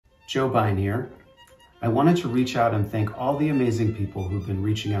Bein here. I wanted to reach out and thank all the amazing people who've been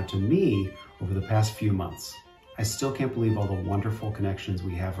reaching out to me over the past few months. I still can't believe all the wonderful connections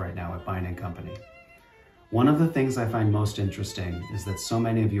we have right now at Bein & Company. One of the things I find most interesting is that so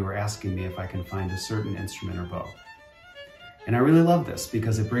many of you are asking me if I can find a certain instrument or bow. And I really love this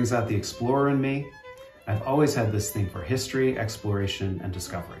because it brings out the explorer in me. I've always had this thing for history, exploration, and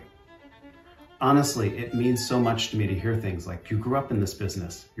discovery. Honestly, it means so much to me to hear things like, you grew up in this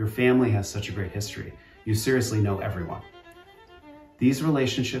business, your family has such a great history, you seriously know everyone. These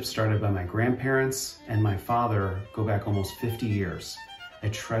relationships started by my grandparents and my father go back almost 50 years. I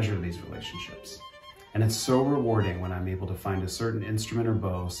treasure these relationships. And it's so rewarding when I'm able to find a certain instrument or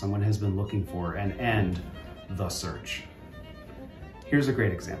bow someone has been looking for and end the search. Here's a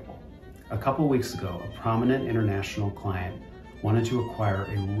great example. A couple weeks ago, a prominent international client wanted to acquire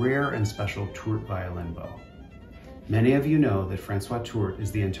a rare and special Tourte violin bow. Many of you know that Francois Tourte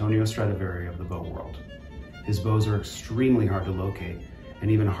is the Antonio Stradivari of the bow world. His bows are extremely hard to locate and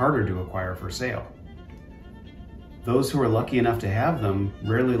even harder to acquire for sale. Those who are lucky enough to have them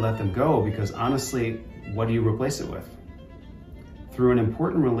rarely let them go because honestly, what do you replace it with? Through an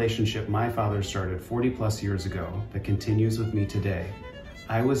important relationship my father started 40+ years ago that continues with me today,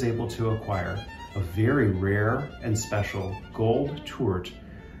 I was able to acquire a very rare and special gold Tourte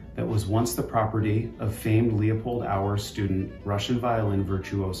that was once the property of famed Leopold Auer student, Russian violin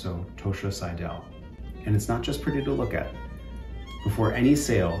virtuoso Tocha Seidel. And it's not just pretty to look at. Before any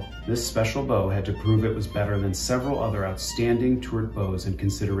sale, this special bow had to prove it was better than several other outstanding Tourte bows in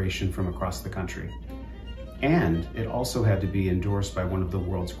consideration from across the country. And it also had to be endorsed by one of the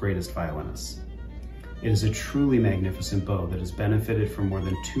world's greatest violinists. It is a truly magnificent bow that has benefited from more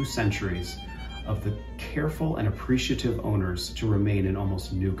than 2 centuries of the careful and appreciative owners to remain in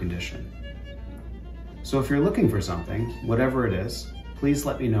almost new condition. So if you're looking for something, whatever it is, please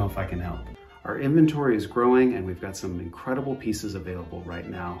let me know if I can help. Our inventory is growing and we've got some incredible pieces available right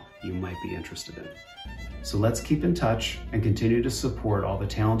now you might be interested in. So let's keep in touch and continue to support all the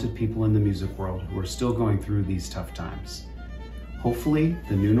talented people in the music world who are still going through these tough times. Hopefully,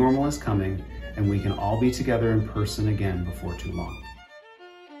 the new normal is coming and we can all be together in person again before too long.